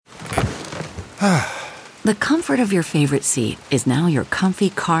The comfort of your favorite seat is now your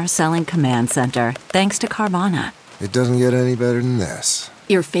comfy car selling command center, thanks to Carvana. It doesn't get any better than this.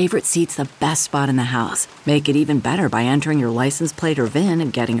 Your favorite seat's the best spot in the house. Make it even better by entering your license plate or VIN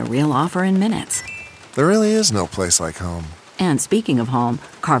and getting a real offer in minutes. There really is no place like home. And speaking of home,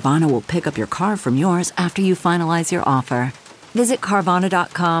 Carvana will pick up your car from yours after you finalize your offer. Visit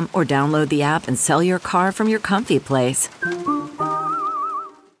Carvana.com or download the app and sell your car from your comfy place.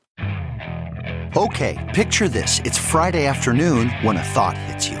 Okay, picture this. It's Friday afternoon when a thought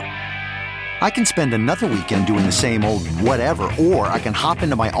hits you. I can spend another weekend doing the same old whatever, or I can hop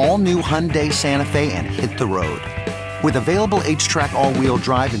into my all-new Hyundai Santa Fe and hit the road. With available H-Track all-wheel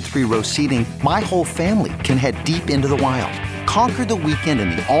drive and 3-row seating, my whole family can head deep into the wild. Conquer the weekend in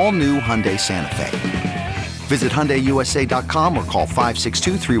the all-new Hyundai Santa Fe. Visit HyundaiUSA.com or call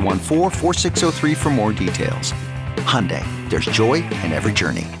 562-314-4603 for more details. Hyundai, there's joy in every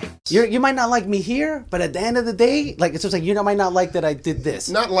journey. You might not like me here, but at the end of the day, like it's just like you might not like that I did this.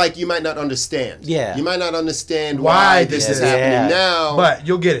 Not like you might not understand. Yeah. You might not understand why this is happening now. But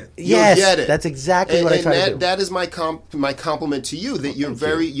you'll get it. Yes, you'll get it. That's exactly what I try to do. That is my compliment to you, that you're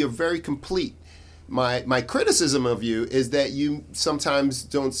very complete. My criticism of you is that you sometimes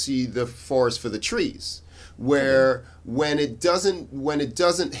don't see the forest for the trees. Where when it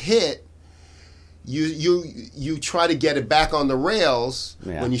doesn't hit, you try to get it back on the rails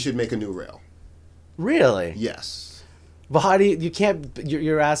when you should make a new rail. Really? Yes. But how do you can't?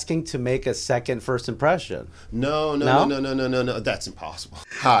 You're asking to make a second first impression. No. That's impossible.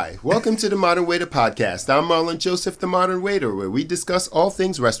 Hi, welcome to the Modern Waiter Podcast. I'm Marlon Joseph, the Modern Waiter, where we discuss all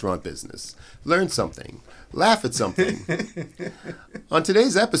things restaurant business, learn something, laugh at something. On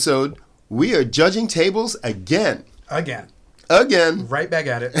today's episode, we are judging tables again. Again. Right back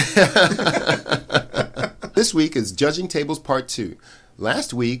at it. This week is Judging Tables Part 2.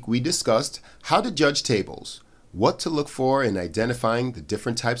 Last week, we discussed how to judge tables, what to look for in identifying the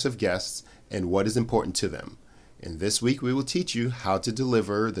different types of guests, and what is important to them. And this week, we will teach you how to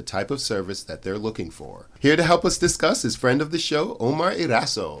deliver the type of service that they're looking for. Here to help us discuss is friend of the show, Omar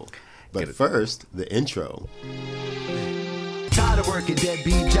Iraso. But first, the intro. Tired of working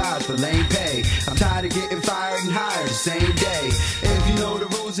deadbeat jobs for lame pay. I'm tired of getting fired and hired the same day. If you know the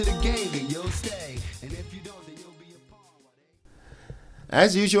rules of the game, then you'll stay. And if you don't, then you'll be a pawn.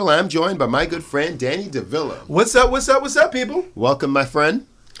 As usual, I'm joined by my good friend, Danny DeVilla. What's up, people? Welcome, my friend.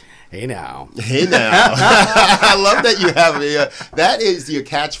 Hey now. I love that you have that is your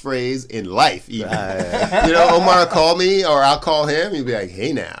catchphrase in life. Even. Omar will call me or I'll call him. He'll be like,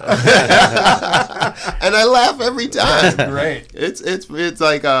 "Hey now," and I laugh every time. That's great. It's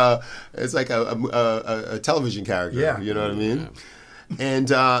like a television character. Yeah. You know what I mean? And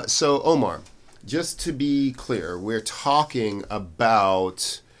so Omar, just to be clear, we're talking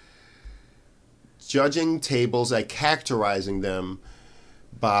about judging tables, like characterizing them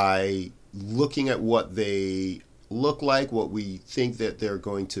by looking at what they look like, what we think that they're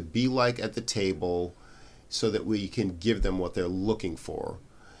going to be like at the table, so that we can give them what they're looking for.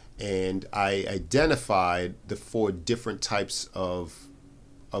 And I identified the 4 different types of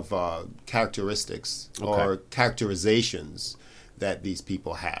characteristics or characterizations that these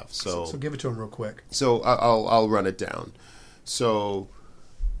people have. So give it to them real quick. So I'll run it down. So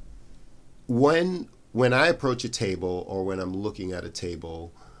when I approach a table or when I'm looking at a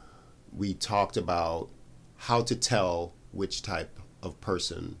table, we talked about how to tell which type of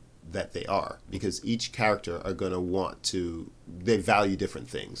person that they are, because each character are going to they value different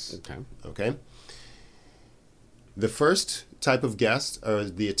things. Okay. The first type of guest are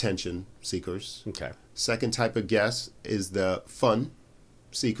the attention seekers. Okay. Second type of guest is the fun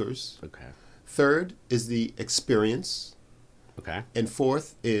seekers. Okay. Third is the experience. Okay. And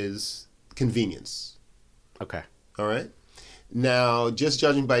fourth is convenience. Okay. All right. Now, just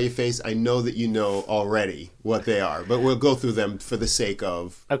judging by your face, I know that you know already what they are, but we'll go through them for the sake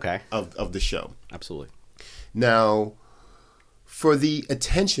of the show. Absolutely. Now, for the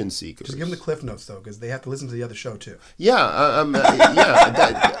attention seekers, just give them the cliff notes though, because they have to listen to the other show too. Yeah, I'm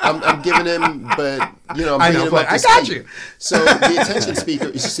giving him, but I know, but I got you. So the attention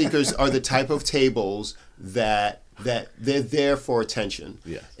seekers are the type of tables that they're there for attention.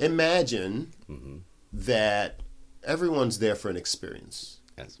 Yeah. Imagine that everyone's there for an experience.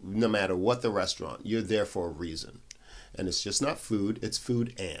 Yes. No matter what the restaurant, you're there for a reason. And it's just not food, it's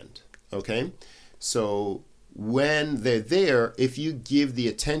food and. Okay? So when they're there, if you give the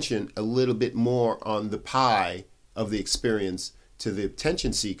attention a little bit more on the pie of the experience to the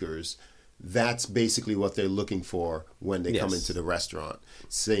attention seekers, that's basically what they're looking for when they come into the restaurant.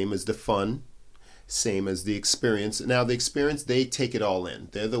 Same as the fun. same as the experience. Now, the experience, they take it all in.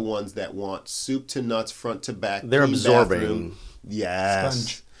 They're the ones that want soup to nuts, front to back. They're absorbing. Bathroom. Yes.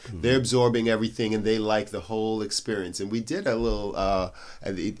 Sponge. They're absorbing everything, and they like the whole experience. And we did a little.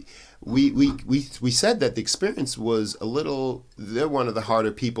 We said that the experience was a little. They're one of the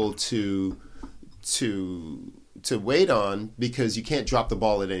harder people to wait on, because you can't drop the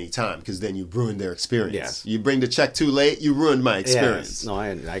ball at any time, because then you ruin their experience. Yes. You bring the check too late, you ruined my experience. Yes. No,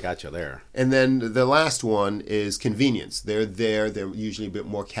 I got you there. And then the last one is convenience. They're there. They're usually a bit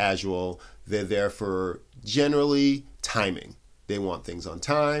more casual. They're there for generally timing. They want things on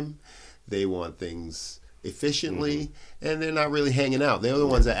time. They want things efficiently, and they're not really hanging out. They're the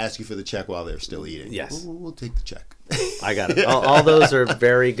ones that ask you for the check while they're still eating. Yes. We'll take the check. I got it. All those are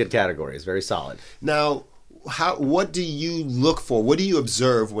very good categories. Very solid. Now, what do you look for? What do you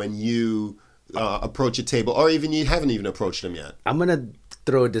observe when you approach a table, or even you haven't even approached them yet? I'm gonna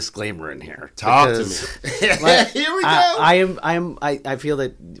throw a disclaimer in here. Talk to me. Here we go. I feel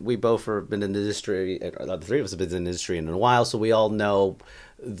that we both have been in the industry. The three of us have been in the industry in a while, so we all know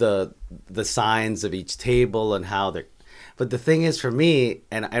the signs of each table and how they're. But the thing is, for me,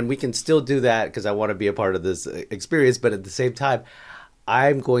 and we can still do that because I want to be a part of this experience. But at the same time,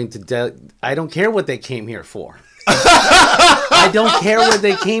 I'm going to. I don't care what they came here for. I don't care what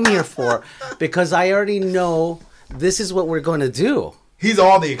they came here for, because I already know this is what we're going to do. He's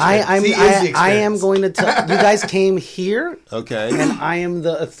all the experience. He is the experience. I am going to tell you guys came here. Okay. And I am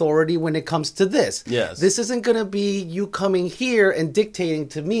the authority when it comes to this. Yes. This isn't going to be you coming here and dictating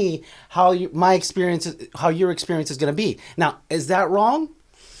to me how your experience is going to be. Now, is that wrong?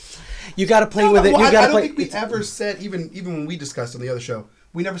 You got to play with it. I don't think we ever said, even when we discussed on the other show,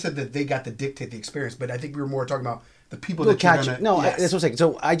 we never said that they got to dictate the experience. But I think we were more talking about the people that you're going to... No, yes. That's what I'm saying.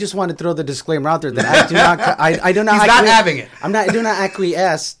 So I just want to throw the disclaimer out there that I do not... I do not... He's not having it. I do not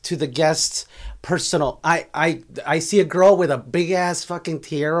acquiesce to the guest's personal... I see a girl with a big-ass fucking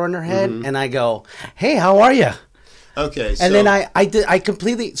tiara on her head, and I go, hey, how are you? Okay, so... And then I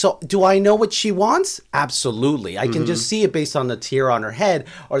completely... So, do I know what she wants? Absolutely. I can just see it based on the tiara on her head,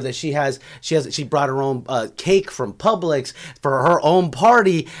 or that she brought her own cake from Publix for her own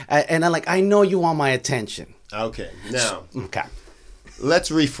party, and I'm like, I know you want my attention. Okay, now... Okay. Let's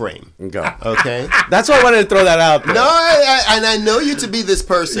reframe. Go. Okay? That's why I wanted to throw that out there. No, I know you to be this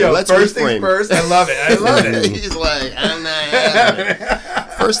person. Yo, Let's first reframe. things first. I love it. He's like, I'm not having it.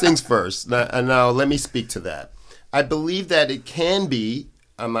 First things first. Now, let me speak to that. I believe that it can be,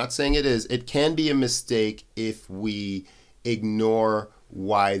 I'm not saying it is, it can be a mistake if we ignore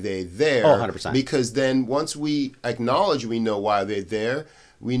why they're there. Oh, 100%. Because then once we acknowledge we know why they're there,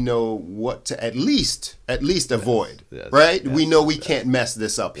 we know what to at least avoid, right? Yes, we know we can't mess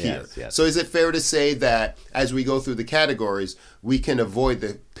this up here. Yes. So is it fair to say that as we go through the categories, we can avoid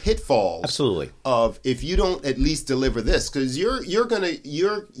the pitfalls? Absolutely. Of if you don't at least deliver this, because you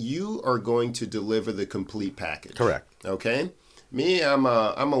are going to deliver the complete package. Correct. Okay. Me, I'm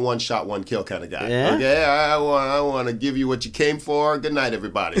a one shot, one kill kind of guy. Yeah? Okay, I want to give you what you came for. Good night,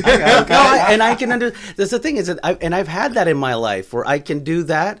 everybody. Okay. And I can That's the thing is that I've had that in my life where I can do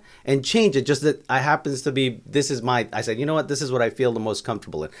that and change it. Just that I happens to be. I said, you know what? This is what I feel the most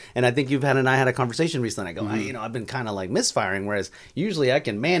comfortable in. And I think you've had and I had a conversation recently. I go, I've been kind of like misfiring. Whereas usually I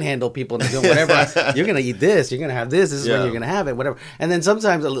can manhandle people and do whatever. You're gonna eat this. You're gonna have this. This is when you're gonna have it. Whatever. And then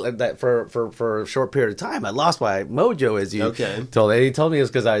sometimes that for a short period of time, I lost my mojo. As you. Okay. He told me it was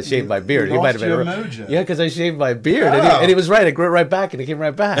because I shaved my beard. You He might lost have been your mojo. Yeah, because I shaved my beard, Oh. and he was right. It grew right back, and it came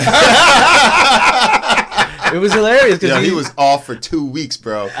right back. It was hilarious because he was off for 2 weeks,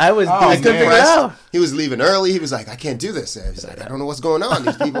 bro. I couldn't figure it out. He was leaving early. He was like, I can't do this. He was like, I don't know what's going on.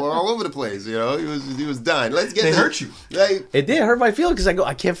 These people are all over the place. You know, he was done. They hurt you. Like, It did hurt my feelings because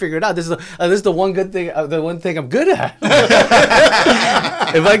I can't figure it out. This is the one good thing. The one thing I'm good at.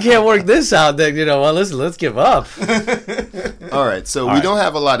 If I can't work this out, then listen, let's give up. all right. So we don't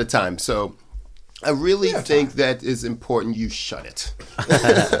have a lot of time. So I really think that is important. You shut it.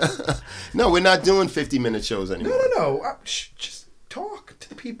 No, we're not doing 50-minute shows anymore. No. Just talk to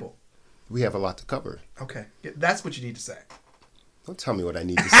the people. We have a lot to cover. Okay. That's what you need to say. Don't tell me what I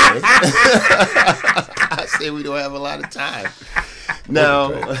need to say. I say we don't have a lot of time. Now,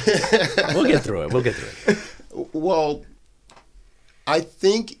 We'll get through it. Well, I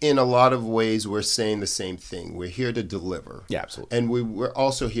think in a lot of ways we're saying the same thing. We're here to deliver. Yeah, absolutely. And we're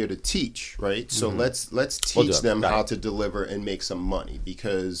also here to teach, right? So let's We'll do teach it. them Got how it. to deliver and make some money,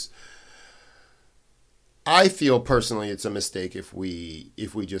 because I feel personally it's a mistake if we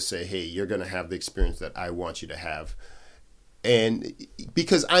just say, hey, you're going to have the experience that I want you to have. And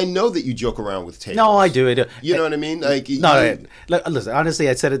because I know that you joke around with tables. No, I do. You know what I mean? Like, listen. Honestly,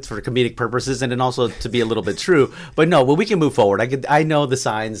 I said it for comedic purposes, and then also to be a little bit true. But no, well, we can move forward. I know the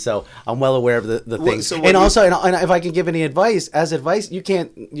signs, so I'm well aware of the things. So and also, and if I can give any advice, you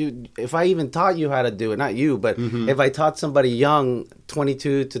can't. If I even taught you how to do it, not you, but if I taught somebody young,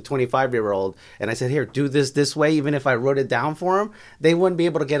 22 to 25-year-old, and I said, here, do this way, even if I wrote it down for them, they wouldn't be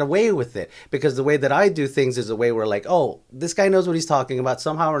able to get away with it, because the way that I do things is a way where, like, oh, this guy knows what he's talking about.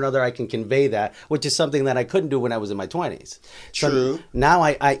 Somehow or another, I can convey that, which is something that I couldn't do when I was in my 20s. True. So now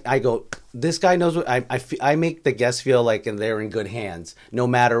I go, this guy knows what I make the guests feel like, and they're in good hands, no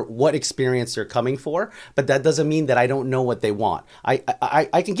matter what experience they're coming for. But that doesn't mean that I don't know what they want.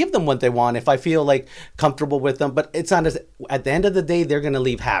 I can give them what they want if I feel like comfortable with them. But it's not at the end of the day, they're going to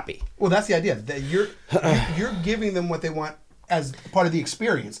leave happy. Well, that's the idea, that you're giving them what they want as part of the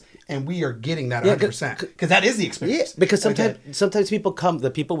experience, and we are getting that 100%, because that is the experience. Yeah, because sometimes people come,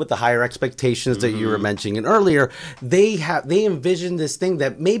 the people with the higher expectations that you were mentioning earlier, they envision this thing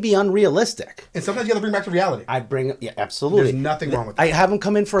that may be unrealistic, and sometimes you got to bring back to reality. Absolutely. There's nothing wrong with that. I have them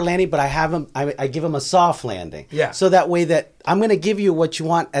come in for a landing, but I give them a soft landing. Yeah. So that way that I'm going to give you what you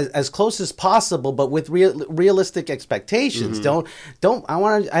want as close as possible, but with realistic expectations. Don't. I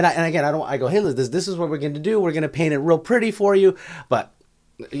want to, and again, I go, hey, this is what we're going to do. We're going to paint it real pretty for you, but.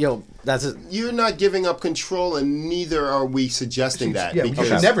 That's it. You're not giving up control, and neither are we suggesting that. Yeah, we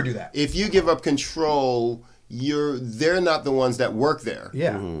should never do that. If you give up control, they're not the ones that work there.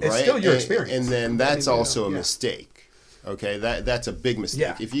 Yeah, right? It's still your experience, and then that's also a mistake. Okay, that's a big mistake.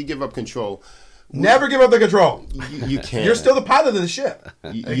 Yeah. If you give up control, never give up the control. You can't. You're still the pilot of the ship.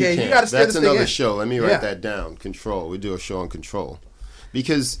 You can't. You got to steer That's this thing another in. show. Let me write that down. Control. We do a show on control.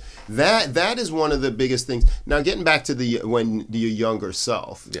 Because that is one of the biggest things. Now, getting back to your younger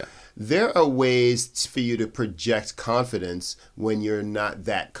self, there are ways for you to project confidence when you're not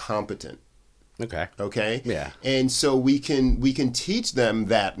that competent. Okay. Yeah. And so we can teach them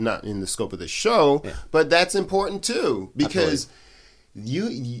that, not in the scope of the show, but that's important too, because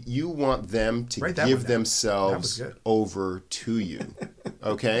you want them to give themselves over to you.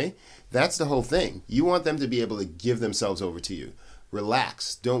 Okay? That's the whole thing. You want them to be able to give themselves over to you.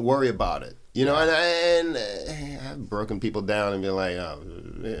 Relax. Don't worry about it. You know, and I've broken people down and been like, oh,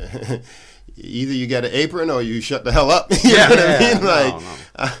 either you get an apron or you shut the hell up. You know what I mean? Like,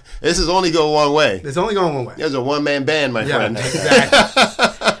 this is only go one way. It's only going one way. There's a one-man band, my friend.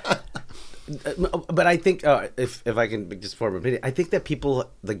 Exactly. But I think, if I can just form an opinion, I think that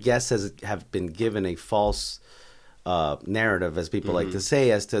the guests have been given a false narrative, as people like to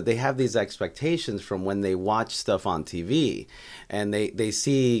say, as to they have these expectations from when they watch stuff on TV, and they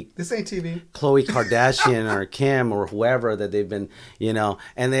see this ain't TV, Khloe Kardashian or Kim or whoever that they've been,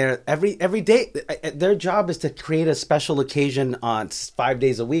 and they're every day their job is to create a special occasion on 5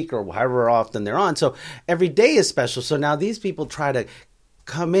 days a week or however often they're on. So every day is special. So now these people try to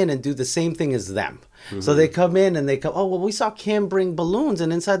come in and do the same thing as them. So they come in and oh, well, we saw Kim bring balloons,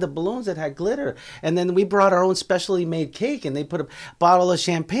 and inside the balloons it had glitter. And then we brought our own specially made cake, and they put a bottle of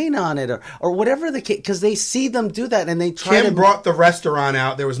champagne on it or whatever the cake, because they see them do that, and they try Kim brought the restaurant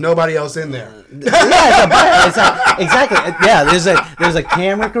out. There was nobody else in there. Exactly. Yeah, there's a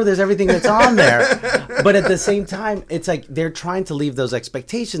camera crew, there's everything that's on there. But at the same time, it's like they're trying to leave those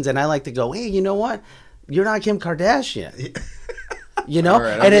expectations, and I like to go, hey, you know what? You're not Kim Kardashian. All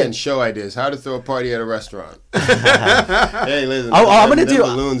right, I'm getting show ideas. How to throw a party at a restaurant. Hey, listen. I'm going to do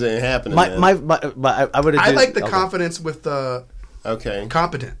balloons ain't happening. I like the confidence with the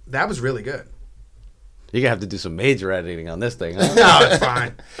competent. That was really good. You're going to have to do some major editing on this thing. Huh? No, it's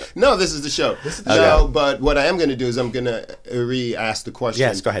fine. No, this is the show. No, but what I am going to do is I'm going to re-ask the question.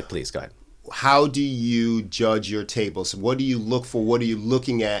 Yes, go ahead, please. Go ahead. How do you judge your tables? What do you look for? What are you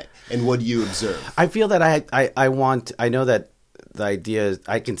looking at? And what do you observe? I feel that I know that the idea is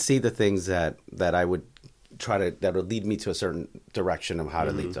I can see the things that I would that would lead me to a certain direction of how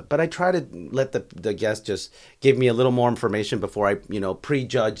to lead them. But I try to let the guest just give me a little more information before I,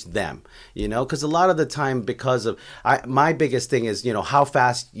 prejudge them, because a lot of the time, because of my biggest thing is, how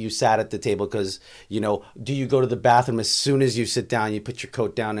fast you sat at the table, because, do you go to the bathroom as soon as you sit down, you put your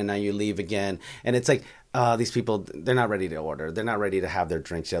coat down and now you leave again. And it's like, these people, they're not ready to order. They're not ready to have their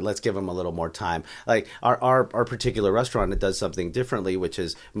drinks yet. Let's give them a little more time. Like our particular restaurant, it does something differently, which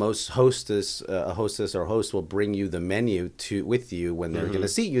is most a hostess or host will bring you the menu with you when they're going to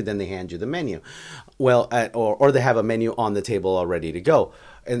seat you. Then they hand you the menu. Well, or they have a menu on the table all ready to go.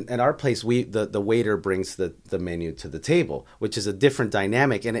 in our place, the waiter brings the menu to the table, which is a different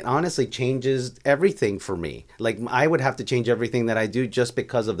dynamic, and it honestly changes everything for me. Like I would have to change everything that I do just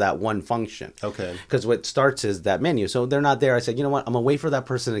because of that one function. Okay. Because what starts is that menu. So they're not there. I said, you know what? I'm gonna wait for that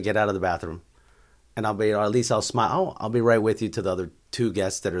person to get out of the bathroom, and I'll be, or at least I'll smile. Oh, I'll be right with you to the other 2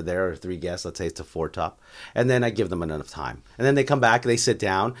 guests that are there, or 3 guests. Let's say it's a 4 top, and then I give them enough time, and then they come back, they sit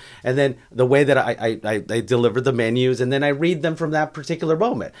down, and then the way that I deliver the menus, and then I read them from that particular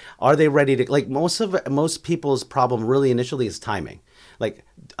moment. Are they ready to, like most people's problem really initially is timing. Like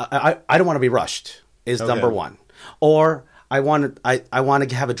I don't want to be rushed is number one, or I want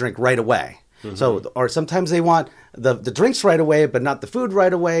to have a drink right away. Mm-hmm. So, or sometimes they want the drinks right away, but not the food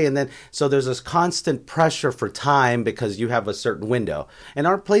right away. And then, so there's this constant pressure for time because you have a certain window. And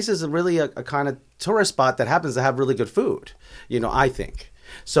our place is really a kind of tourist spot that happens to have really good food, I think.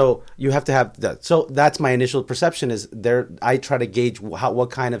 So you have to have that. So that's my initial perception is there. I try to gauge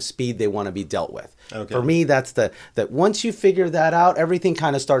what kind of speed they want to be dealt with. Okay. For me, that's that once you figure that out, everything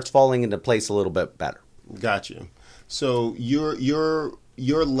kind of starts falling into place a little bit better. Got you. So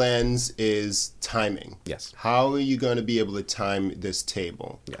your lens is timing. Yes. How are you going to be able to time this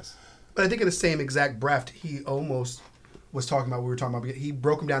table? Yes. But I think in the same exact breath, he almost was talking about, we were talking about, he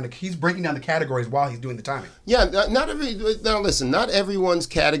broke them down, he's breaking down the categories while he's doing the timing. Yeah, not everyone's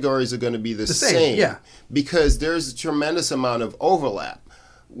categories are going to be the same. Yeah. Because there's a tremendous amount of overlap.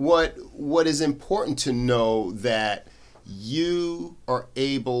 What is important to know that you are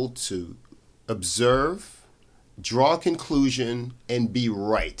able to observe, draw a conclusion, and be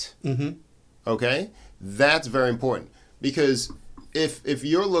right. Mm-hmm. Okay? That's very important. Because if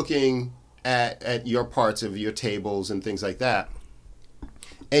you're looking at your parts of your tables and things like that,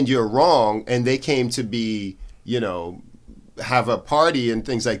 and you're wrong, and they came to be, have a party and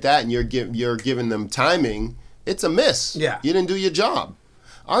things like that, and you're giving them timing, it's a miss. Yeah. You didn't do your job.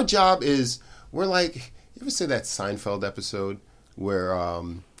 Our job is, we're like, you ever see that Seinfeld episode where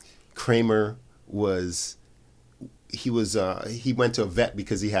Kramer he went to a vet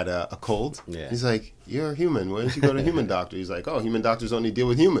because he had a cold. Yeah. He's like, you're a human. Why don't you go to a human doctor? He's like, oh, human doctors only deal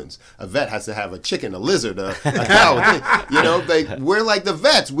with humans. A vet has to have a chicken, a lizard, a cow. We're like the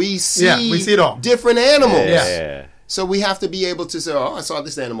vets. We see it all. Different animals. Yeah. So we have to be able to say, oh, I saw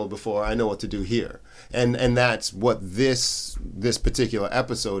this animal before. I know what to do here. And that's what this particular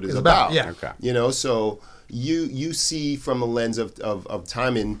episode is about. Yeah. Okay. So you see from a lens of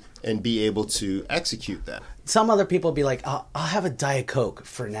timing and be able to execute that. Some other people be like, I'll have a Diet Coke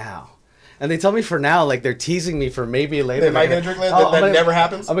for now. And they tell me for now, like they're teasing me for maybe later. Am I going to drink later? That never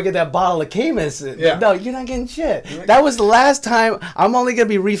happens? I'm going to get that bottle of Camus. Yeah. No, you're not getting shit. That was the last time. I'm only going to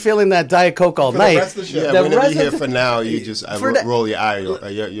be refilling that Diet Coke all night. The rest of the show. Yeah, whenever you hear for now, you just roll your eye.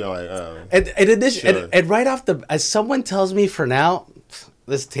 You're like, oh. And right off as someone tells me for now,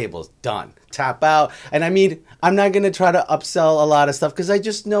 this table's done. Tap out. And I mean, I'm not going to try to upsell a lot of stuff because I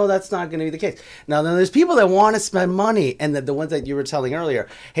just know that's not going to be the case. Now, then there's people that want to spend money, and the ones that you were telling earlier,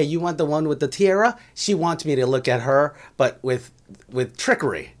 hey, you want the one with the tiara? She wants me to look at her, but with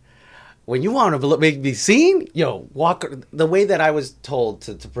trickery. When you want to make me seen, walk the way that I was told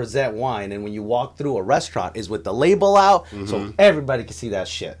to present wine, and when you walk through a restaurant is with the label out, so everybody can see that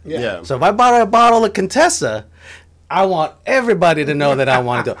shit. Yeah. So if I bought a bottle of Contessa, I want everybody to know that I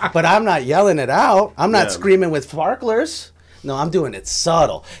want to do it. But I'm not yelling it out. I'm not screaming with sparklers. No, I'm doing it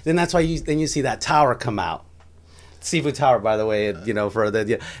subtle. Then that's why you see that tower come out. Seafood tower, by the way, for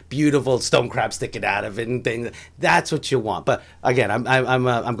the beautiful stone crab sticking out of it and things. That's what you want. But again, I'm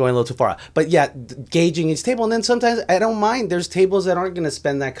going a little too far. But yeah, gauging each table, and then sometimes I don't mind. There's tables that aren't going to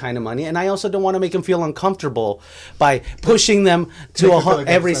spend that kind of money, and I also don't want to make them feel uncomfortable by pushing them to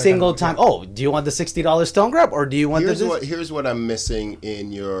every single time. Oh, do you want the $60 stone crab, or do you want Here's what I'm missing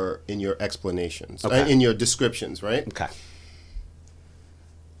in your explanations, okay. In your descriptions, right? Okay.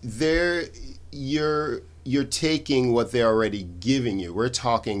 You're taking what they're already giving you. We're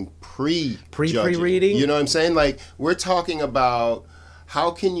talking pre-reading. You know what I'm saying? Like, we're talking about how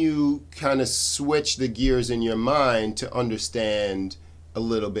can you kind of switch the gears in your mind to understand a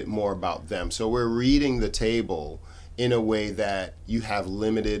little bit more about them. So we're reading the table in a way that you have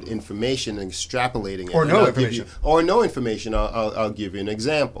limited information and extrapolating it. Or no information. No information. I'll give you an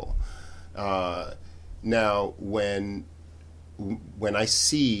example. Now, when I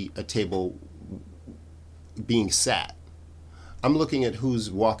see a table being sat, I'm looking at who's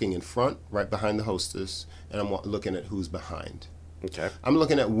walking in front, right behind the hostess, and I'm looking at who's behind. Okay. I'm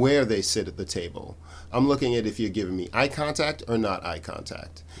looking at where they sit at the table. I'm looking at if you're giving me eye contact or not eye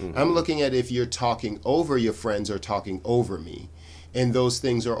contact. Mm-hmm. I'm looking at if you're talking over your friends or talking over me. And those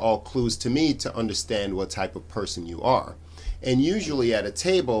things are all clues to me to understand what type of person you are. And usually at a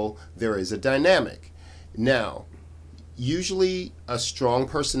table, there is a dynamic. Now, usually a strong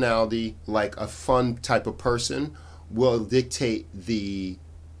personality, like a fun type of person, will dictate the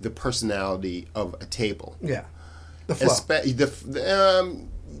personality of a table. Yeah. The flow.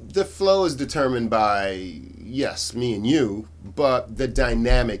 The flow is determined by, yes, me and you, but the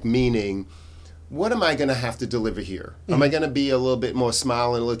dynamic, meaning, what am I going to have to deliver here? Am I going to be a little bit more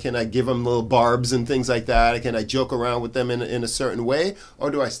smiling? Can I give them little barbs and things like that? Can I joke around with them in a certain way?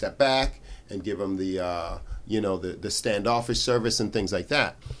 Or do I step back and give them the standoffish service and things like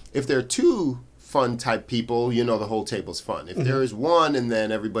that? If there are two fun type people, the whole table's fun. If there is one and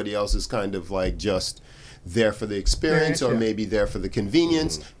then everybody else is kind of like just there for the experience or maybe there for the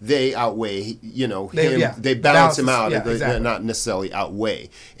convenience, they outweigh, him. They balance him out. They're not necessarily outweigh.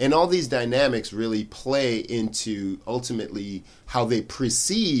 And all these dynamics really play into ultimately how they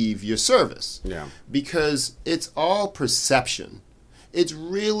perceive your service. Yeah. Because it's all perception. It's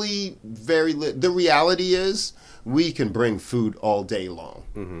really the reality is we can bring food all day long.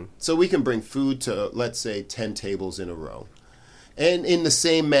 Mm-hmm. So we can bring food to, let's say, 10 tables in a row. And in the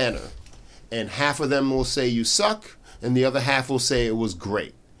same manner. And half of them will say you suck, and the other half will say it was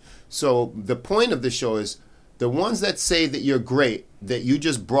great. So the point of the show is the ones that say that you're great, that you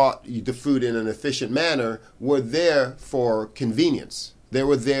just brought the food in an efficient manner, were there for convenience. They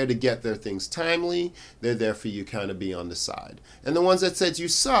were there to get their things timely. They're there for you kind of be on the side. And the ones that said you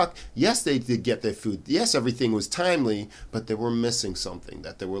suck, yes, they did get their food. Yes, everything was timely, but they were missing something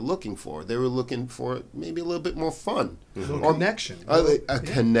that they were looking for. They were looking for maybe a little bit more fun. Or connection. A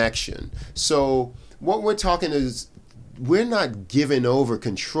connection. So what we're talking is we're not giving over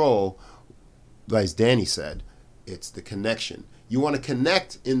control, as Danny said. It's the connection. You want to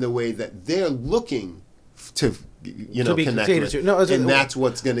connect in the way that they're looking to connect with. And that's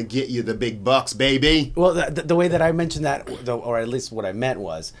what's going to get you the big bucks, baby. Well, the way that I mentioned that, or at least what I meant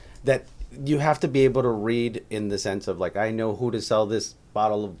was that you have to be able to read in the sense of, like, I know who to sell this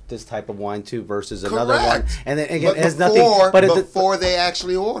bottle of this type of wine to versus another one. And then again, it has nothing. But before they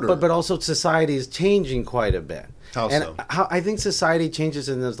actually order. But also society is changing quite a bit. How so? How I think society changes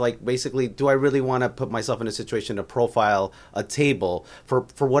in this, like, basically, do I really want to put myself in a situation to profile a table for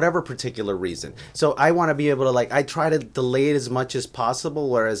whatever particular reason? So I want to be able to, like, I try to delay it as much as possible,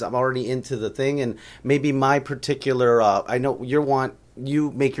 whereas I'm already into the thing, and maybe my particular, I know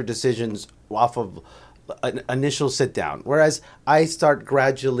you make your decisions off of an initial sit down, whereas I start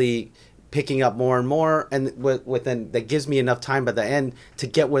gradually picking up more and more, and within that gives me enough time by the end to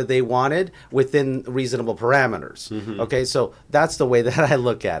get where they wanted within reasonable parameters. Mm-hmm. Okay, so that's the way that I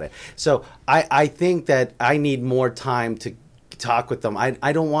look at it. So I think that I need more time to talk with them.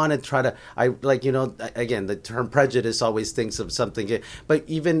 I don't want to try to, again, the term prejudice always thinks of something, but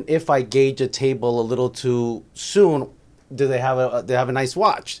even if I gauge a table a little too soon, do they have a nice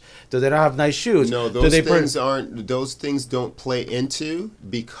watch? Do they not have nice shoes? No, those things don't play into,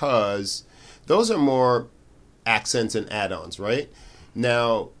 because those are more accents and add-ons, right?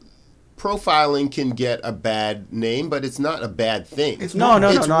 Now, profiling can get a bad name, but it's not a bad thing. It's what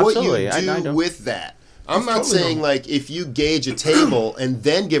absolutely. You do with that. I'm not saying like if you gauge a table and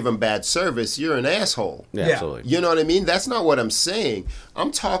then give them bad service, you're an asshole. Yeah, absolutely. You know what I mean? That's not what I'm saying.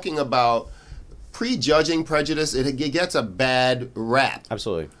 I'm talking about prejudging prejudice. It gets a bad rap.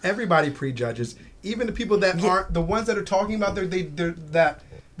 Absolutely. Everybody prejudges, even the people that aren't the ones that are talking about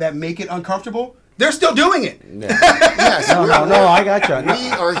that make it uncomfortable. They're still doing it. Yeah. Yes, no, I got you. We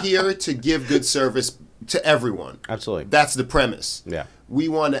are here to give good service to everyone. Absolutely. That's the premise. Yeah. We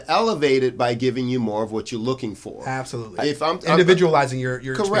want to elevate it by giving you more of what you're looking for. Absolutely. If I'm individualizing your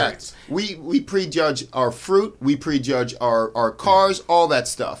correct. Experience. We prejudge our fruit, we prejudge our cars, all that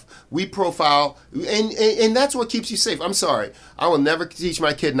stuff. We profile, and that's what keeps you safe. I'm sorry. I will never teach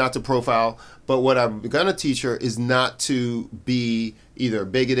my kid not to profile, but what I'm going to teach her is not to be either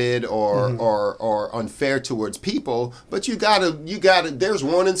bigoted or unfair towards people, but you gotta there's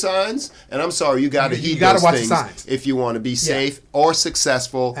warning signs, and I'm sorry, you gotta heed those watch things the signs if you want to be safe or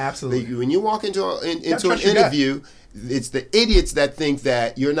successful. Absolutely. When you walk into an interview, it's the idiots that think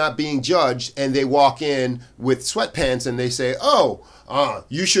that you're not being judged, and they walk in with sweatpants and they say,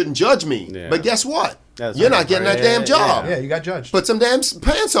 you shouldn't judge me. Yeah. But guess what? You're not getting that damn job. Yeah, you got judged. Put some damn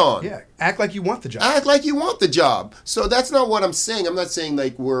pants on. Yeah, act like you want the job. Act like you want the job. So that's not what I'm saying. I'm not saying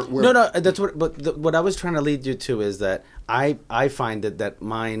like we're No, that's what. But what I was trying to lead you to is that I find that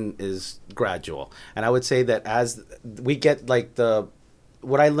mine is gradual, and I would say that as we get like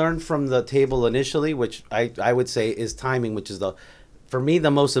what I learned from the table initially, which I would say is timing, which is the for me,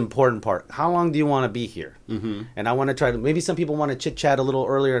 the most important part, how long do you want to be here? Mm-hmm. And I want to try to, maybe some people want to chit-chat a little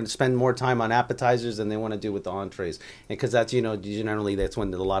earlier and spend more time on appetizers than they want to do with the entrees. And because that's, generally that's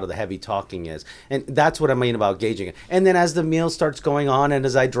when a lot of the heavy talking is. And that's what I mean about gauging it. And then as the meal starts going on and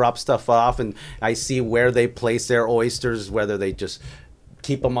as I drop stuff off and I see where they place their oysters, whether they just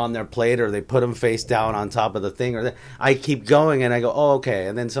keep them on their plate or they put them face down on top of the thing, or I keep going and I go, oh, okay.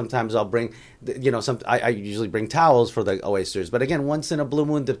 And then sometimes I'll bring, I usually bring towels for the oysters, but again, once in a blue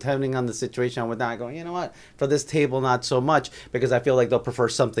moon, depending on the situation I'm with, I go, you know what, for this table not so much, because I feel like they'll prefer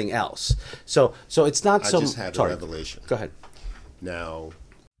something else. So it's not so. I just had a revelation. Go ahead. Now,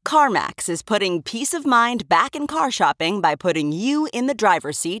 CarMax is putting peace of mind back in car shopping by putting you in the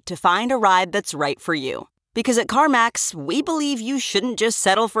driver's seat to find a ride that's right for you. Because at CarMax, we believe you shouldn't just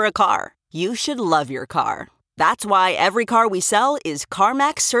settle for a car. You should love your car. That's why every car we sell is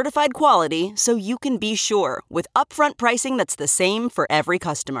CarMax certified quality, so you can be sure with upfront pricing that's the same for every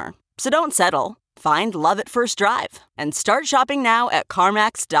customer. So don't settle. Find love at first drive and start shopping now at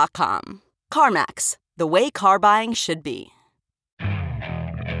CarMax.com. CarMax, the way car buying should be.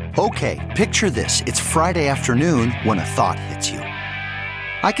 Okay, picture this. It's Friday afternoon when a thought hits you.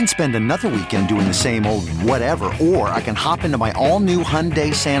 I can spend another weekend doing the same old whatever, or I can hop into my all-new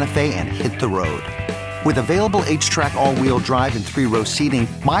Hyundai Santa Fe and hit the road. With available H-Track all-wheel drive and 3-row seating,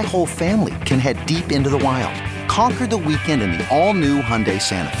 my whole family can head deep into the wild. Conquer the weekend in the all-new Hyundai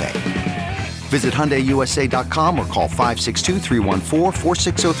Santa Fe. Visit HyundaiUSA.com or call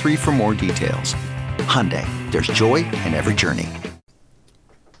 562-314-4603 for more details. Hyundai, there's joy in every journey.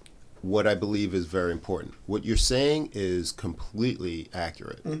 What I believe is very important. What you're saying is completely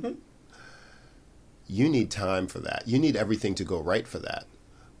accurate. Mm-hmm. You need time for that. You need everything to go right for that.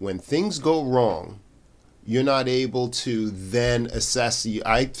 When things go wrong, you're not able to then assess.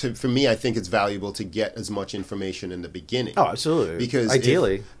 For me, I think it's valuable to get as much information in the beginning. Oh, absolutely. Because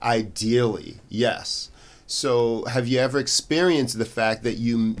ideally, yes. So have you ever experienced the fact that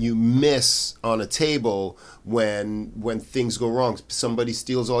you miss on a table when things go wrong? Somebody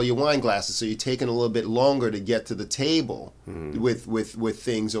steals all your wine glasses, so you're taking a little bit longer to get to the table with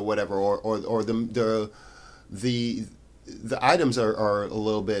things or whatever, or the items are a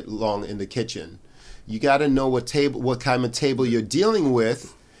little bit long in the kitchen. You got to know what kind of table you're dealing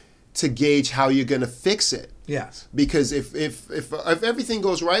with to gauge how you're going to fix it. Yes. Because if everything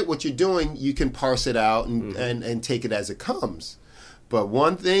goes right, what you're doing, you can parse it out and take it as it comes. But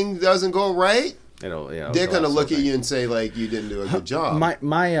one thing doesn't go right, they're going to look at you and say, like, you didn't do a good job.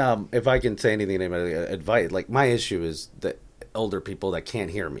 My if I can say anything about advice, like, my issue is the older people that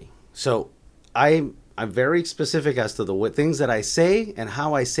can't hear me. So I'm very specific as to the things that I say and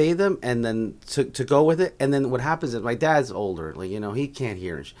how I say them, and then to go with it. And then what happens is my dad's older, like, he can't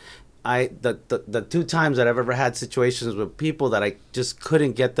hear. The 2 times that I've ever had situations with people that I just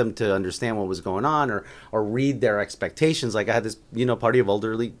couldn't get them to understand what was going on or read their expectations. Like, I had this, party of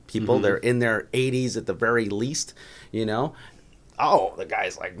elderly people. Mm-hmm. They're in their 80s at the very least, Oh, the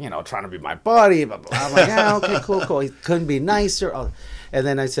guy's like, trying to be my buddy. Blah, blah, blah. I'm like, yeah, okay, cool. He couldn't be nicer. And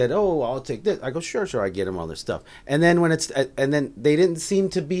then I said, oh, I'll take this. I go, sure. I get him all this stuff. And then and then they didn't seem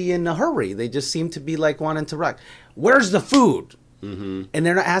to be in a hurry. They just seemed to be like wanting to rock. Where's the food? Mm-hmm. And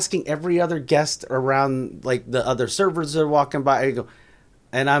they're not asking every other guest around, like the other servers are walking by.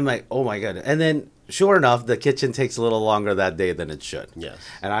 And I'm like, oh my God. And then sure enough, the kitchen takes a little longer that day than it should. Yes.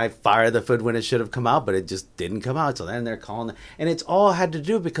 And I fired the food when it should have come out, but it just didn't come out. So then they're calling. And it's all had to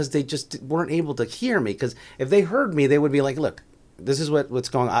do because they just weren't able to hear me. Because if they heard me, they would be like, look, this is what's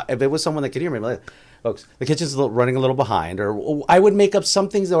going on. If it was someone that could hear me, like, folks, the kitchen's running a little behind. Or I would make up some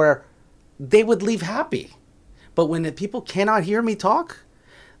things where they would leave happy. But when people cannot hear me talk,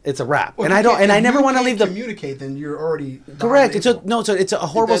 it's a wrap. Well, I never want to leave them communicate. Then you're already correct. It's a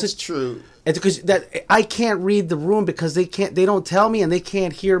horrible. That's true. It's because that I can't read the room because they don't tell me, and they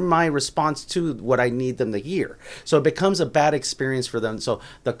can't hear my response to what I need them to hear. So it becomes a bad experience for them. So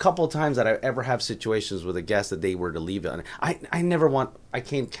the couple times that I ever have situations with a guest that they were to leave it, I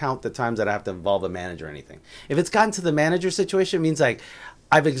can't count the times that I have to involve a manager or anything. If it's gotten to the manager situation, it means like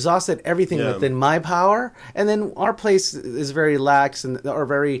I've exhausted everything within my power, and then our place is very lax or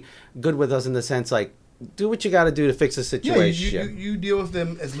very good with us in the sense like, do what you got to do to fix the situation. Yeah, you deal with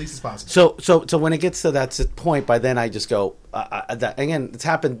them as least as possible. So when it gets to that point, by then I just go. Again, it's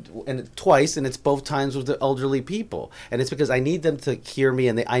happened twice, and it's both times with the elderly people, and it's because I need them to hear me,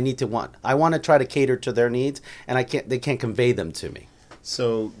 and I want to try to cater to their needs, and they can't convey them to me.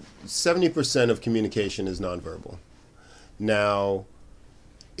 So 70% of communication is nonverbal. Now,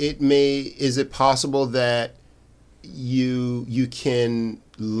 is it possible that you can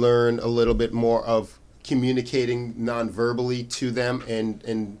learn a little bit more of communicating non-verbally to them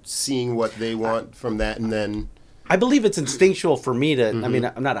and seeing what they want from that, and then I believe it's instinctual for me to, I mean,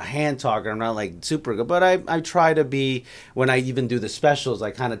 I'm not a hand talker, I'm not like super good, but I try to be, when I even do the specials,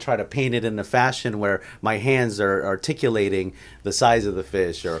 I kind of try to paint it in a fashion where my hands are articulating the size of the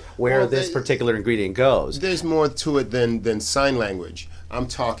fish or where this particular ingredient goes. There's more to it than sign language. I'm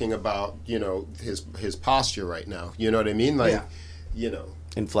talking about, his posture right now. You know what I mean? Like,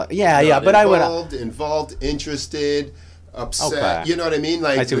 but I would involved, interested, upset. Okay. You know what I mean?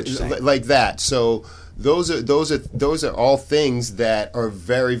 Like, I see what you're saying. Like that. So those are all things that are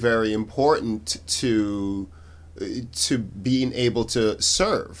very, very important to being able to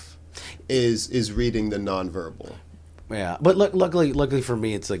serve. Is reading the nonverbal. Yeah, but luckily for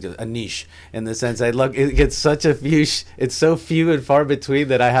me, it's like a niche in the sense it gets such it's so few and far between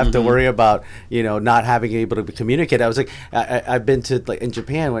that I have to worry about not having able to communicate. I was like, I've been to like in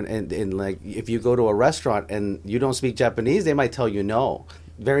Japan and like if you go to a restaurant and you don't speak Japanese, they might tell you no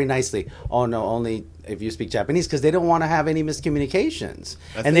very nicely. Oh no, only if you speak Japanese, because they don't want to have any miscommunications.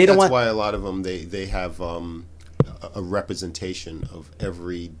 And they don't that's why a lot of them they have a representation of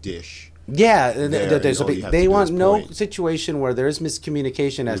every dish. Yeah, they want no situation where there's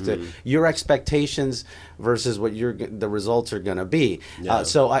miscommunication as to your expectations versus what the results are going to be. Yeah.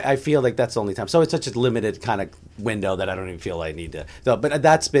 So I feel like that's the only time. So it's such a limited kind of window that I don't even feel I need to. So, but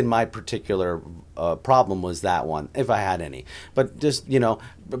that's been my particular problem, was that one, if I had any. But just,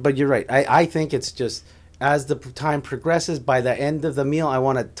 but you're right. I think it's just, as the time progresses, by the end of the meal, I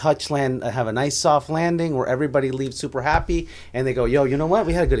want to have a nice soft landing where everybody leaves super happy and they go, yo, you know what?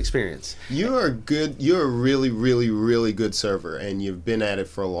 We had a good experience. You're a really, really, really good server, and you've been at it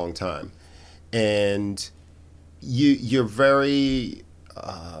for a long time. And you're very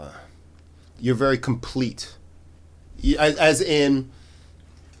complete. As in,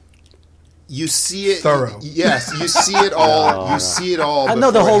 you see it thorough. Yes, you see it all. You see it all. I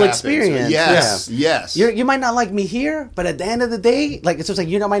know the whole experience. Yes. You might not like me here, but at the end of the day, like it's just like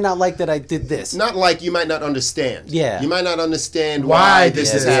might not like that I did this. Not like you might not understand. Yeah. You might not understand why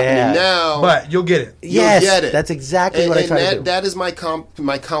this is happening now, but you'll get it. Yes, you'll get it. That's exactly what I try to do. That is my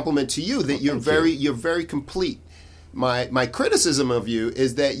compliment to you, that you're very complete. My criticism of you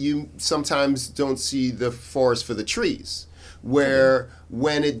is that you sometimes don't see the forest for the trees. Where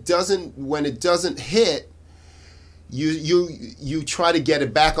when it doesn't hit, you try to get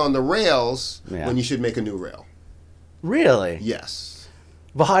it back on the rails when you should make a new rail. Really? Yes.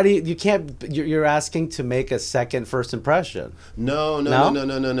 But how do you're asking to make a first impression? No.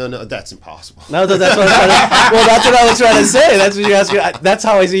 That's impossible. No, that's what that's what I was trying to say. That's what you're asking. That's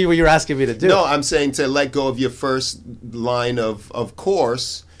how I see what you're asking me to do. No, I'm saying to let go of your first line of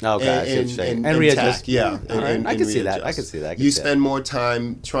course. Okay, and readjust. Yeah, and I can see that. I can see that. You spend more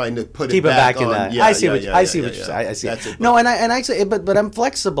time trying to keep it back in that. Yeah, I see what you're saying. I see. That's it. No, and actually, but I'm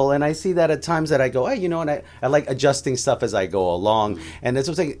flexible, and I see that at times that I go, hey, and I like adjusting stuff as I go along, and that's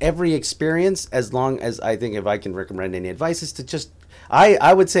what I'm saying. Every experience, as long as I think if I can recommend any advice, is to just.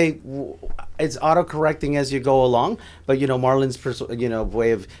 I would say it's auto-correcting as you go along, but Marlon's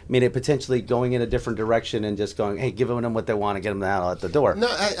way of potentially going in a different direction and just going, hey, giving them what they want and get them out the door. No,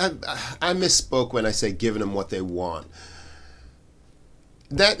 I misspoke when I say giving them what they want.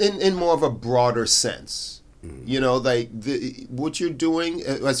 That in more of a broader sense, like what you're doing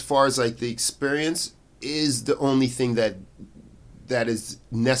as far as like the experience is the only thing that is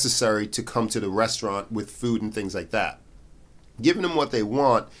necessary to come to the restaurant with food and things like that. Giving them what they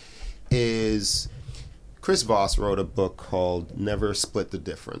want is... Chris Voss wrote a book called Never Split the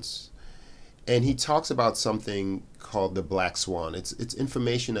Difference. And he talks about something called the black swan. It's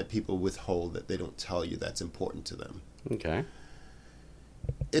information that people withhold that they don't tell you that's important to them. Okay.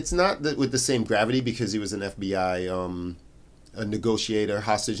 It's not with the same gravity because he was an FBI a negotiator,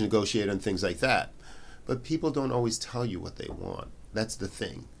 hostage negotiator, and things like that. But people don't always tell you what they want. That's the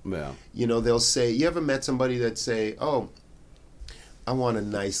thing. Yeah. They'll say... You ever met somebody that say, oh... I want a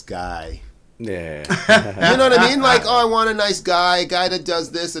nice guy. Yeah. You know what I mean? Like, oh, I want a nice guy, a guy that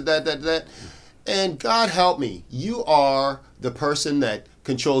does this and that. And God help me, you are the person that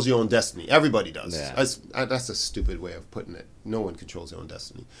controls your own destiny. Everybody does. Yeah. That's a stupid way of putting it. No one controls their own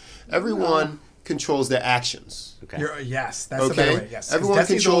destiny. Everyone controls their actions. Okay. That's the better way. Yes. Everyone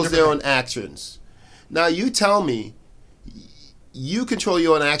controls their own actions. Now, you tell me, you control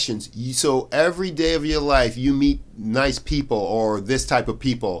your own actions. So every day of your life, you meet nice people or this type of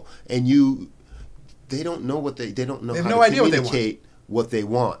people, and they don't know what they don't know. They have how no to idea communicate what they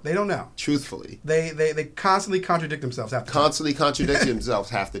want. They don't know. Truthfully, they constantly contradict themselves. Contradict themselves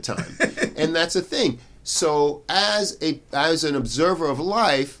half the time, and that's the thing. So as an observer of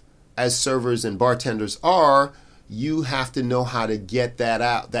life, as servers and bartenders are, you have to know how to get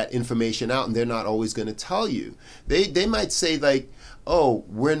that information out, and they're not always going to tell you. They might say like, oh,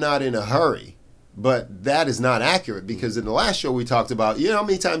 we're not in a hurry. But that is not accurate, because in the last show we talked about, how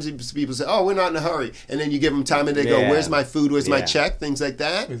many times people say, oh, we're not in a hurry. And then you give them time and they go, where's my food? Where's my check? Things like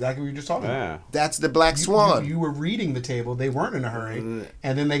that. Exactly what you just talking about. That's the black swan. You were reading the table. They weren't in a hurry.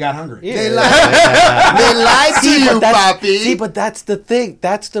 And then they got hungry. Yeah. They lied to you, Poppy. See, but that's the thing.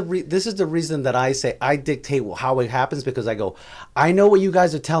 This is the reason that I say I dictate how it happens, because I go, I know what you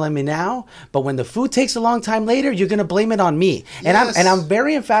guys are telling me now, but when the food takes a long time later, you're going to blame it on me. And I'm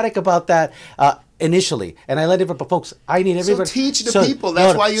very emphatic about that. Initially, and I let it, but folks, I need everybody. So teach the people.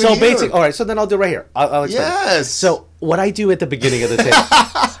 That's why you're here. All right. So then I'll do it right here. I'll explain. Yes. So what I do at the beginning of the table.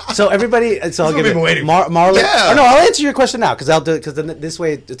 So everybody. So I'll give it. Marlon. Yeah. No, I'll answer your question now, because I'll do it, because this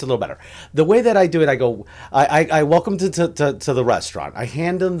way it's a little better. The way that I do it, I go. I welcome to the restaurant. I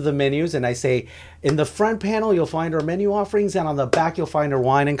hand them the menus and I say, in the front panel you'll find our menu offerings, and on the back you'll find our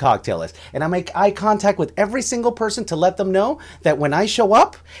wine and cocktail list. And I make eye contact with every single person to let them know that when I show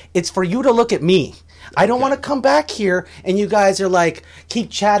up, it's for you to look at me. I don't want to come back here and you guys are like, keep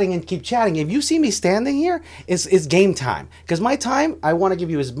chatting and keep chatting. If you see me standing here, it's game time. Because my time, I want to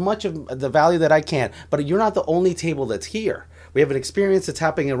give you as much of the value that I can. But you're not the only table that's here. We have an experience that's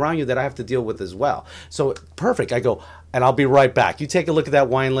happening around you that I have to deal with as well. So perfect. I go, and I'll be right back. You take a look at that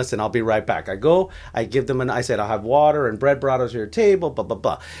wine list and I'll be right back. I go, I give them I said, I'll have water and bread brought to your table, blah, blah,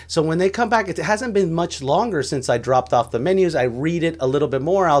 blah. So when they come back, it hasn't been much longer since I dropped off the menus. I read it a little bit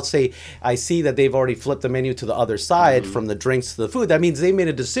more. I'll say, I see that they've already flipped the menu to the other side from the drinks to the food. That means they made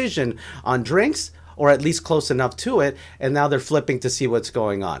a decision on drinks, or at least close enough to it, and now they're flipping to see what's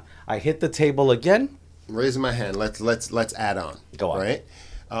going on. I hit the table again. Raising my hand. Let's add on. Go on. Right?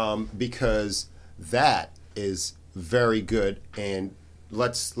 Because that is very good, and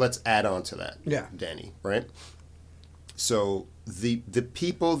let's add on to that. Yeah, Danny. Right. So the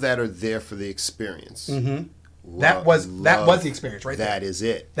people that are there for the experience. Mm-hmm. That was the experience, right? That is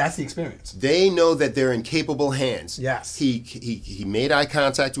it. That's the experience. They know that they're in capable hands. Yes. He made eye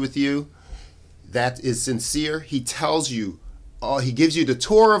contact with you. That is sincere. He tells you. He gives you the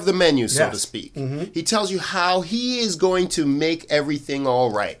tour of the menu, so to speak. Mm-hmm. He tells you how he is going to make everything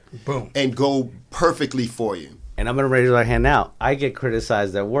all right. Boom. And go perfectly for you. And I'm going to raise my hand now. I get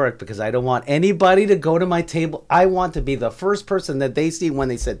criticized at work because I don't want anybody to go to my table. I want to be the first person that they see when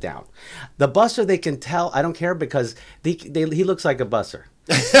they sit down. The busser, they can tell. I don't care, because he looks like a busser.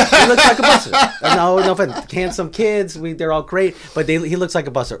 He looks like a busser. No offense. Handsome kids, they're all great, but he looks like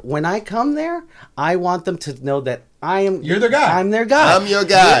a busser. When I come there, I want them to know that you're their guy. I'm their guy. I'm your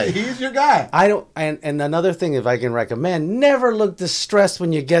guy. He's your guy. I don't. And another thing, if I can recommend, never look distressed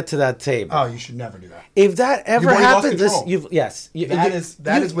when you get to that table. Oh, you should never do that. If that ever happens,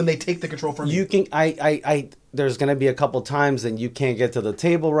 that is when they take the control from you. You can. There's going to be a couple times and you can't get to the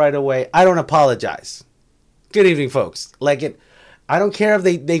table right away. I don't apologize. Good evening, folks. I don't care if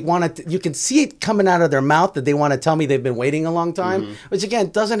they want to. You can see it coming out of their mouth that they want to tell me they've been waiting a long time, which again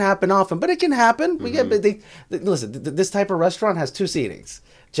doesn't happen often, but it can happen. Listen. This type of restaurant has two seatings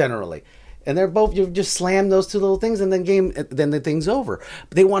generally, and they're both. You just slam those two little things, and then the thing's over.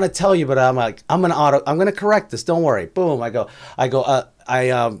 But they want to tell you, but I'm like, I'm gonna correct this. Don't worry. Boom. I do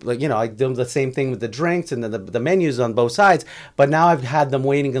the same thing with the drinks and the menus on both sides. But now I've had them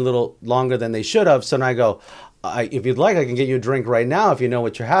waiting a little longer than they should have. So now I go. If you'd like, I can get you a drink right now if you know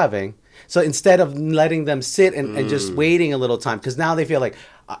what you're having. So instead of letting them sit and just waiting a little time, because now they feel like,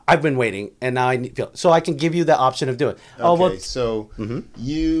 I've been waiting, and now I feel so I can give you the option of doing it.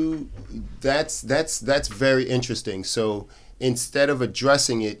 That's very interesting. So instead of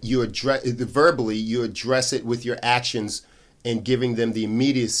addressing it, you address it with your actions and giving them the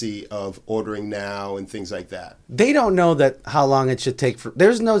immediacy of ordering now and things like that. They don't know that how long it should take.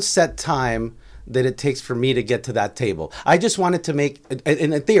 There's no set time that it takes for me to get to that table. I just wanted to make,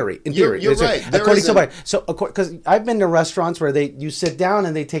 in theory. You're right. According to somebody. So, because I've been to restaurants where you sit down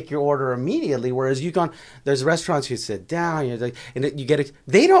and they take your order immediately, whereas there's restaurants you sit down,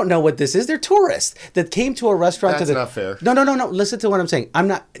 they don't know what this is. They're tourists that came to a restaurant. That's not fair. No. Listen to what I'm saying. I'm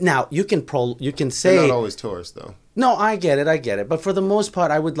not, now you can say. They're not always tourists though. No, I get it. But for the most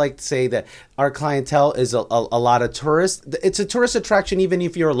part, I would like to say that our clientele is a lot of tourists. It's a tourist attraction, even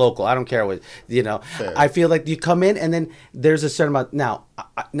if you're a local. I don't care what, Fair. I feel like you come in and then there's a certain amount. Now,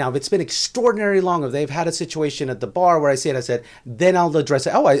 now, if it's been extraordinarily long, if they've had a situation at the bar where I see it, I said, then I'll address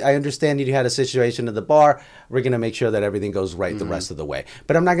it. Oh, I understand you had a situation at the bar. We're going to make sure that everything goes right the rest of the way.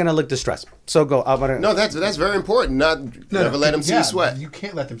 But I'm not going to look distressed. So go. No, that's very important. Never let them see you sweat. You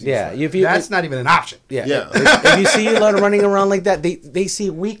can't let them see you sweat. That's not even an option. Yeah. If you see you running around like that, they see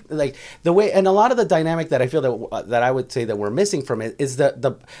weak, like the way, and a lot of the dynamic that I feel that I would say that we're missing from it is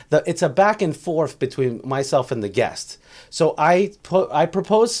the it's a back and forth between myself and the guest. So I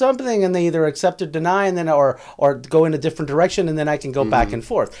propose something, and they either accept or deny, and then or go in a different direction, and then I can go back and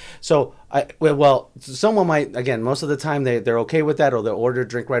forth. So someone might, again, most of the time they're okay with that, or they'll order a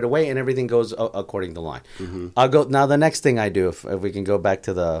drink right away, and everything goes according to line. I'll go now. The next thing I do, if we can go back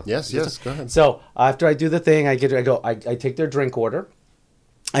to the yes, go ahead. So after I do the thing, I take their drink order.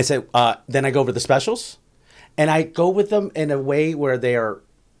 I say, then I go over the specials, and I go with them in a way where they are.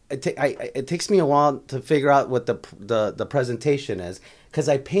 It takes me a while to figure out what the presentation is, because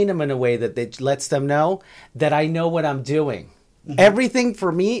I paint them in a way that lets them know that I know what I'm doing. Everything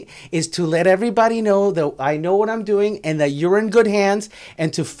for me is to let everybody know that I know what I'm doing and that you're in good hands,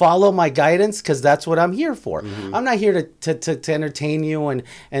 and to follow my guidance, because that's what I'm here for. I'm not here to entertain you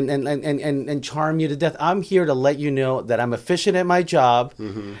and charm you to death. I'm here to let you know that I'm efficient at my job,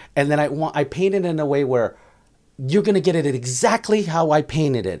 and then I paint it in a way where you're going to get it exactly how I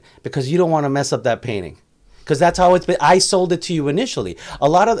painted it, because you don't want to mess up that painting. Because that's how it's been. I sold it to you initially. A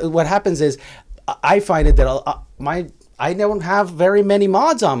lot of what happens is I find it that I don't have very many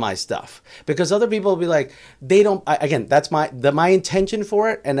mods on my stuff, because other people will be like, they don't. Again, that's my intention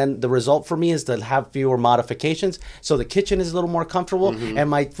for it, and then the result for me is to have fewer modifications, so the kitchen is a little more comfortable, and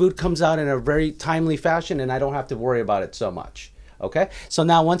my food comes out in a very timely fashion, and I don't have to worry about it so much. Okay, so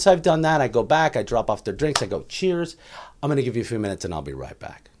now once I've done that, I go back, I drop off their drinks, I go, cheers. I'm going to give you a few minutes and I'll be right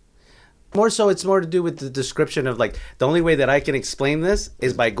back. More so, it's more to do with the description of, like, the only way that I can explain this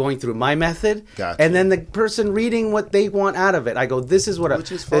is by going through my method, and then the person reading what they want out of it. I go, this is what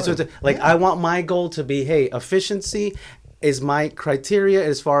I want my goal to be, hey, efficiency is my criteria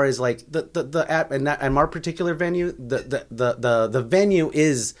as far as, like, the app, and our particular venue, the venue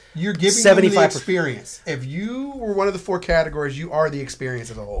is you're giving them the experience. If you were one of the 4 categories, you are the experience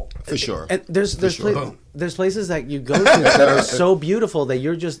as a whole. For sure. And there's places that you go to that are so beautiful that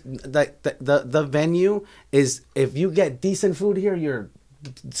you're just the venue is, if you get decent food here, you're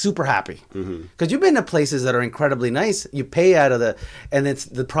super happy, because you've been to places that are incredibly nice. You pay out of and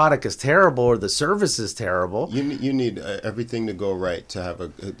the product is terrible, or the service is terrible. You need everything to go right to have a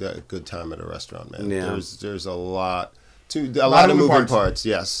good time at a restaurant, man. Yeah. There's a lot of moving parts,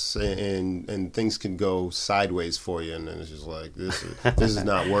 yes, and things can go sideways for you, and then it's just like, this is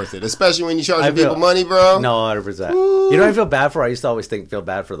not worth it, especially when you're charging people money, bro. No, 100%. You know what I feel bad for? I used to always feel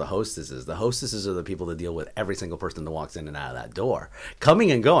bad for the hostesses. The hostesses are the people that deal with every single person that walks in and out of that door, coming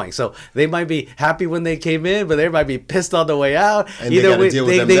and going. So they might be happy when they came in, but they might be pissed on the way out. And they deal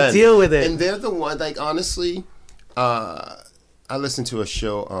with it. And they're the one, like, honestly, I listened to a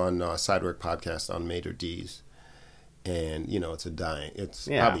show on Sidework Podcast on Mater D's. And, it's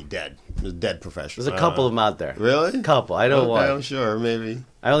probably dead. It's a dead professional. There's a couple of them out there. Really? A couple. I know one. I'm sure, maybe.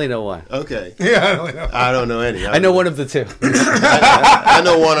 I only know one. Okay. Yeah, I only know one. I don't know any. I know one of the 2. I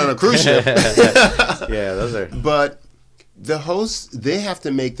know one on a cruise ship. Yeah, those are. But the hosts, they have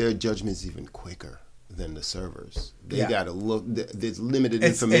to make their judgments even quicker than the servers. They got to look. There's limited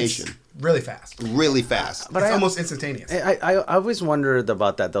information. It's really fast. Really fast. But it's almost instantaneous. I always wondered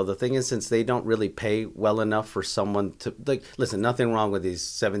about that, though. The thing is, since they don't really pay well enough for someone to, like, listen, nothing wrong with these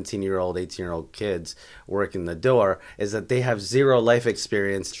 17-year-old, 18-year-old kids working the door, is that they have zero life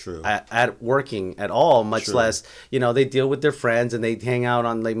experience at working at all, much less, they deal with their friends and they hang out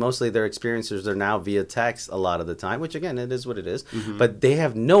on, like, mostly their experiences are now via text a lot of the time, which, again, it is what it is. But they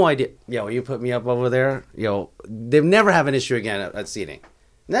have no idea. You put me up over there, they've never have an issue again at seating.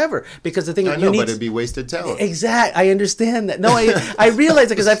 Never, because the thing I know, but it'd be wasted talent. Exactly, I understand that. No, I realize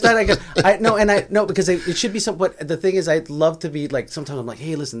it, because I've thought because it should be some. But the thing is, I'd love to be like. Sometimes I'm like,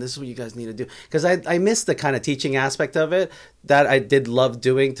 hey, listen, this is what you guys need to do, because I miss the kind of teaching aspect of it that I did love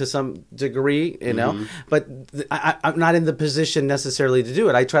doing to some degree, But I'm not in the position necessarily to do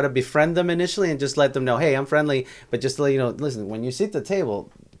it. I try to befriend them initially and just let them know, hey, I'm friendly, but just to let you know, listen, when you sit at the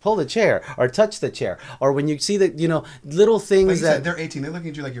table, pull the chair or touch the chair, or when you see the little things like you that said, they're 18, they're looking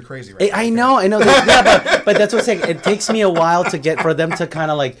at you like you're crazy, right? I know. Yeah, but that's what I'm saying. It takes me a while for them to kind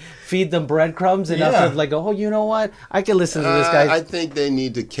of like feed them breadcrumbs enough to like go, oh, you know what? I can listen to this guy. I think they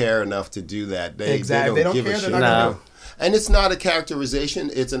need to care enough to do that. They don't give care, a shit. No. And it's not a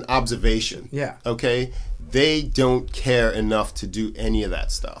characterization; it's an observation. Yeah. Okay. They don't care enough to do any of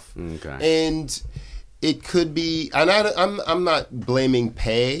that stuff. Okay. And It could be, and I'm not blaming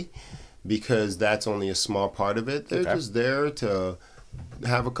pay, because that's only a small part of it. They're just there to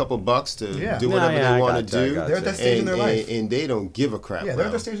have a couple bucks to do whatever they want to do. They're at that stage in their life, and they don't give a crap. Yeah, they're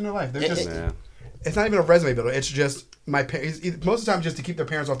at that stage in their life. They're just. It's not even a resume builder. It's just my parents. Most of the time, just to keep their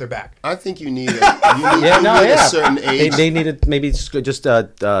parents off their back. I think you need a certain age. They need to maybe just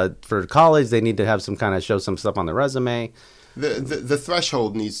for college. They need to have some kind of show some stuff on their resume. The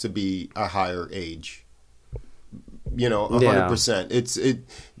threshold needs to be a higher age. 100%.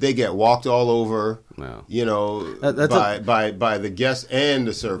 They get walked all over. By the guests and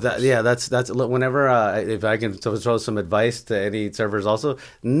the servers. That's whenever if I can throw some advice to any servers also,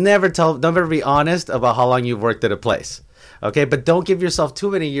 never be honest about how long you've worked at a place. Okay, but don't give yourself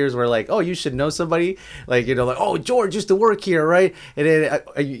too many years where like, oh, you should know somebody, like, oh, George used to work here, right? And then,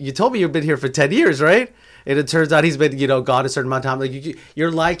 you told me you've been here for 10 years, right? And it turns out he's been, gone a certain amount of time. Like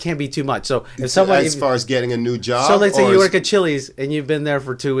your lie can't be too much. So if somebody, as far as getting a new job, so let's say you work at Chili's and you've been there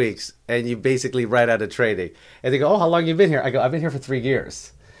for 2 weeks and you basically right out of training, and they go, oh, how long you been here? I go, I've been here for 3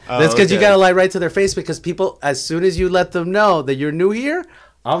 years. That's because you got to lie right to their face, because people, as soon as you let them know that you're new here,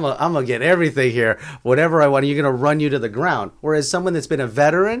 I'm gonna get everything here. Whatever I want, you're gonna run you to the ground. Whereas someone that's been a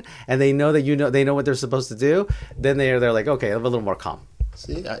veteran and they know that they know what they're supposed to do, then they're like, okay, I'm a little more calm.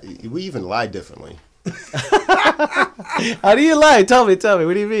 See, we even lie differently. How do you lie? Tell me.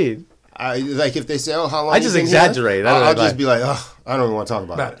 What do you mean? Like if they say, "Oh, how long?" I just exaggerate. I'll just be like, "Oh, I don't even want to talk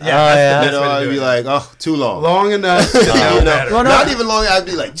about it." I'd be like, "Oh, too long." Long enough. Not even long. I'd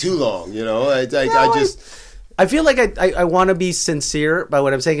be like, "Too long." I feel like I want to be sincere, but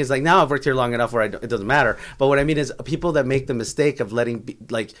what I'm saying is like now I've worked here long enough where it doesn't matter. But what I mean is people that make the mistake of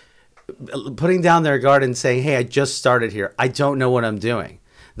putting down their guard and saying, "Hey, I just started here. I don't know what I'm doing."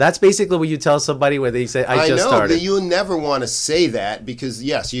 That's basically what you tell somebody when they say, I just started. But you'll never want to say that because,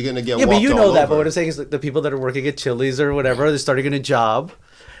 yes, you're going to get walked all over. Yeah, but you know that. But what I'm saying is the people that are working at Chili's or whatever, they're starting a new job,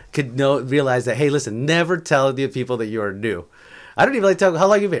 could realize that, hey, listen, never tell the people that you are new. I don't even like to tell how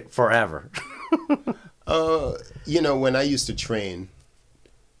long you've been. Forever. When I used to train,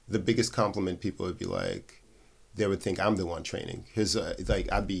 the biggest compliment people would be like, they would think I'm the one training. Because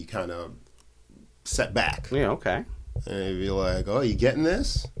I'd be kind of set back. Yeah, okay. And they'd be like, oh, you getting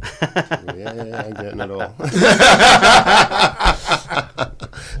this? Yeah, I'm getting it all.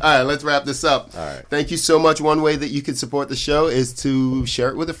 All right, let's wrap this up. All right. Thank you so much. One way that you can support the show is to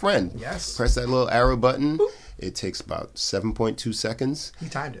share it with a friend. Yes. Press that little arrow button. Boop. It takes about 7.2 seconds. He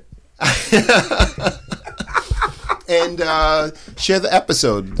timed it. And share the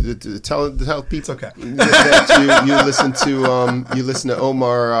episode. Tell people it's okay. that you listen to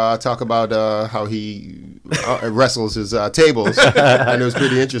Omar talk about how he wrestles his tables, and it was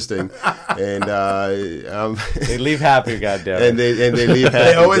pretty interesting. And they leave happy, goddamn. And they leave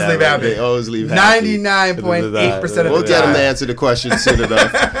happy. They always leave happy. They always leave happy. 99.8% of the time. We'll get them to answer the question soon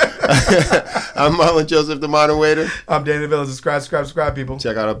enough. I'm Marlon Joseph, the Modern Waiter. I'm Danny Villa. Subscribe, people.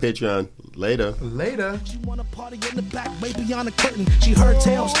 Check out our Patreon. Later. She wanna party in the back, way beyond the curtain. She heard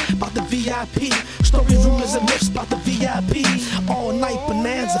tales about the VIP. Stories, rumors, and myths about the VIP. All night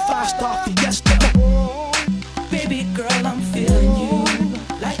bonanza, 5-star for